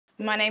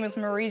My name is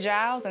Marie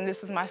Giles, and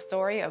this is my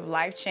story of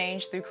life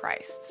change through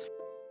Christ.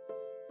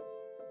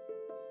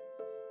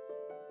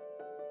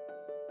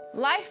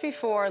 Life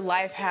before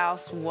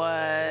Lifehouse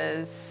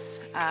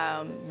was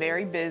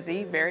very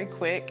busy, very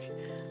quick.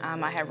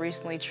 I had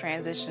recently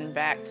transitioned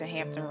back to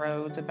Hampton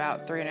Roads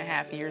about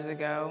 3.5 years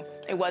ago.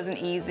 It wasn't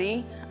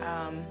easy.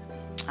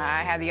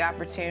 I had the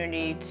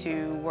opportunity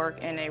to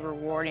work in a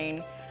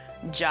rewarding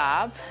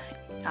job,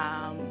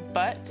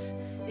 but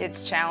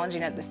it's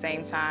challenging at the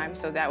same time,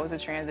 so that was a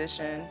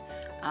transition.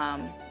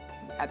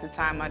 At the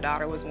time, my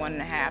daughter was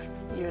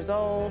 1.5 years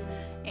old,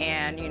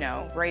 and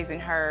raising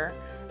her,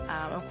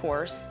 of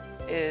course,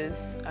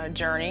 is a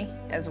journey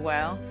as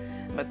well.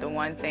 But the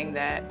one thing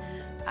that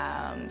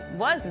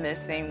was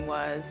missing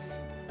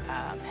was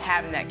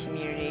having that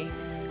community,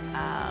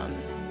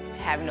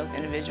 having those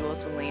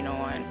individuals to lean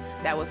on.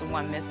 That was the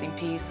one missing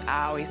piece.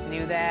 I always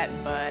knew that,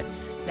 but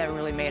never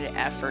really made an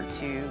effort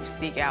to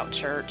seek out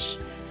church.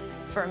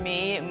 For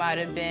me, it might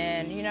have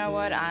been, you know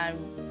what, I'm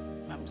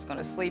just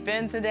gonna sleep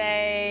in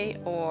today,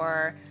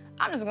 or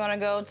I'm just gonna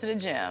go to the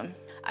gym.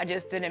 I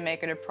just didn't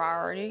make it a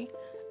priority.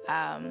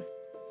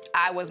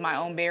 I was my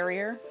own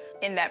barrier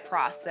in that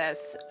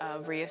process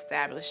of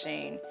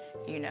reestablishing,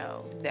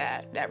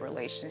 that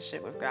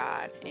relationship with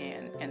God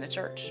and the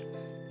church.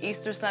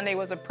 Easter Sunday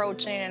was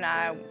approaching, and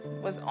I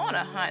was on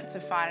a hunt to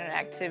find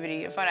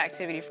a fun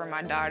activity for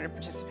my daughter to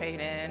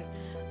participate in.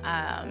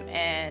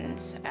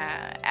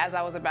 As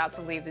I was about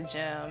to leave the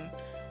gym,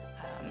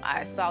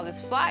 I saw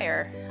this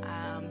flyer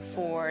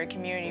for a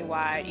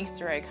community-wide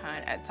Easter egg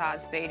hunt at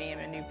Todd Stadium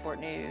in Newport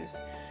News.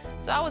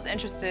 So I was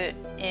interested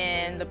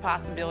in the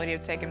possibility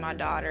of taking my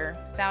daughter.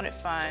 It sounded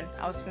fun.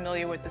 I was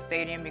familiar with the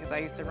stadium because I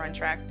used to run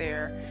track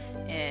there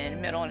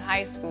in middle and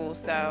high school.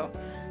 So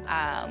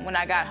when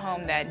I got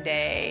home that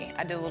day,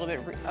 I did a little bit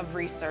of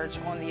research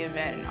on the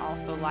event and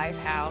also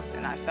Lifehouse,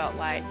 and I felt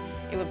like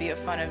it would be a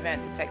fun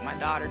event to take my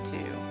daughter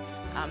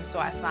to. So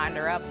I signed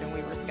her up, and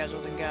we were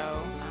scheduled to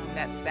go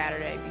that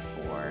Saturday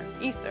before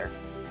Easter.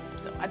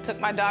 So I took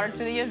my daughter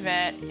to the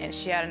event, and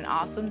she had an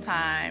awesome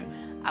time.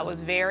 I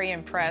was very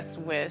impressed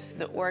with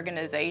the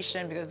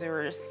organization because there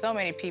were so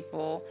many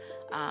people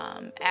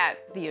at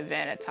the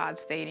event at Todd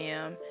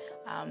Stadium.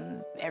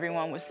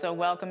 Everyone was so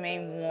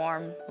welcoming,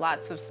 warm,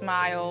 lots of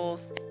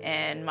smiles,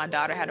 and my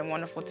daughter had a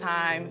wonderful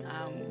time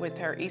with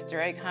her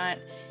Easter egg hunt,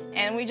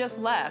 and we just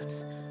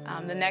left.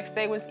 The next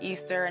day was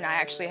Easter, and I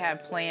actually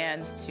had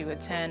plans to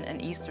attend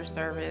an Easter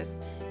service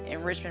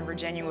in Richmond,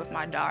 Virginia with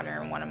my daughter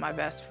and one of my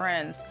best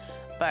friends.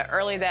 But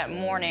early that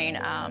morning,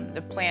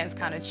 the plans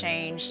kind of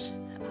changed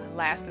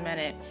last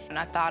minute, and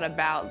I thought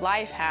about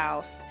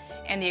Lifehouse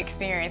and the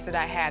experience that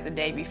I had the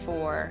day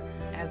before.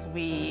 As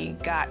we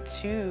got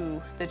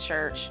to the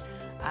church,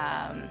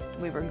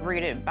 we were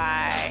greeted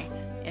by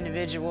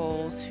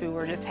individuals who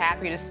were just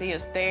happy to see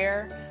us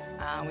there.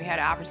 We had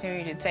an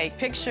opportunity to take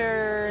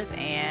pictures,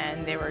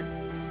 and there were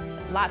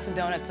lots of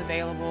donuts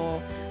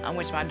available,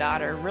 which my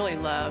daughter really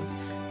loved.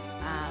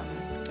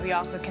 We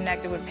also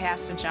connected with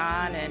Pastor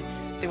John, and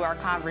through our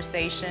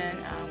conversation,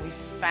 we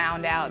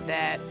found out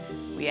that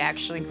we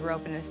actually grew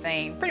up in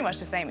pretty much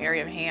the same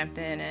area of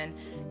Hampton. And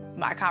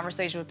my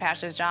conversation with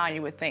Pastor John,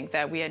 you would think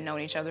that we had known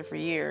each other for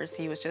years.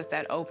 He was just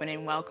that open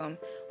and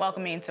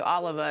welcoming to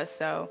all of us.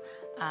 So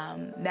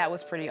that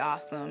was pretty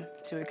awesome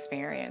to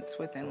experience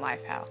within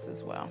Lifehouse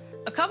as well.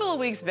 A couple of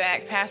weeks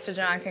back, Pastor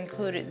John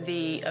concluded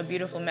the A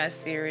Beautiful Mess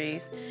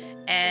series,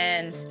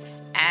 and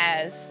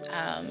as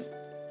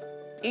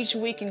each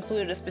week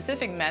included a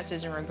specific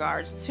message in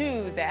regards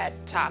to that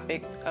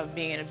topic of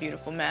being a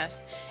beautiful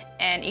mess.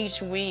 And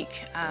each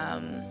week,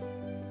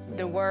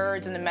 the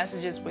words and the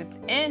messages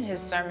within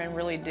his sermon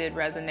really did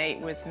resonate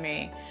with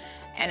me.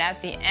 And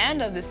at the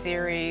end of the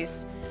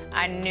series,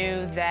 I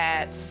knew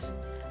that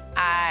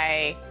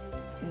I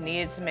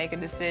needed to make a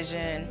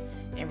decision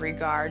in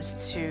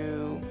regards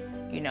to,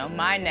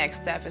 my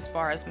next step as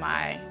far as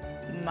my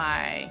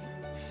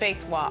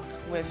faith walk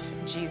with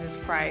Jesus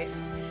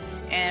Christ.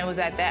 And it was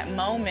at that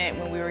moment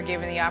when we were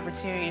given the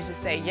opportunity to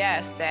say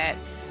yes that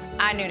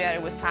I knew that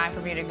it was time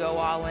for me to go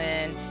all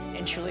in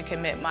and truly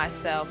commit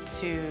myself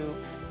to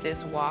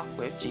this walk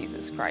with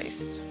Jesus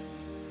Christ.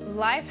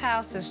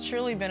 Lifehouse has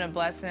truly been a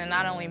blessing in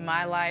not only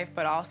my life,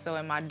 but also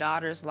in my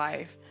daughter's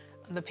life.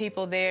 The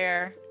people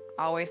there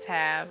always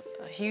have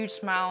a huge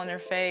smile on their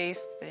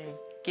face. They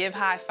give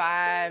high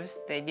fives,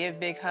 they give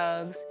big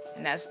hugs,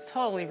 and that's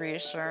totally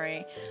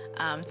reassuring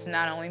to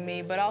not only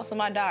me, but also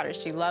my daughter.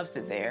 She loves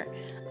it there,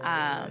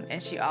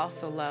 and she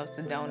also loves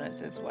the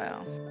donuts as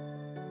well.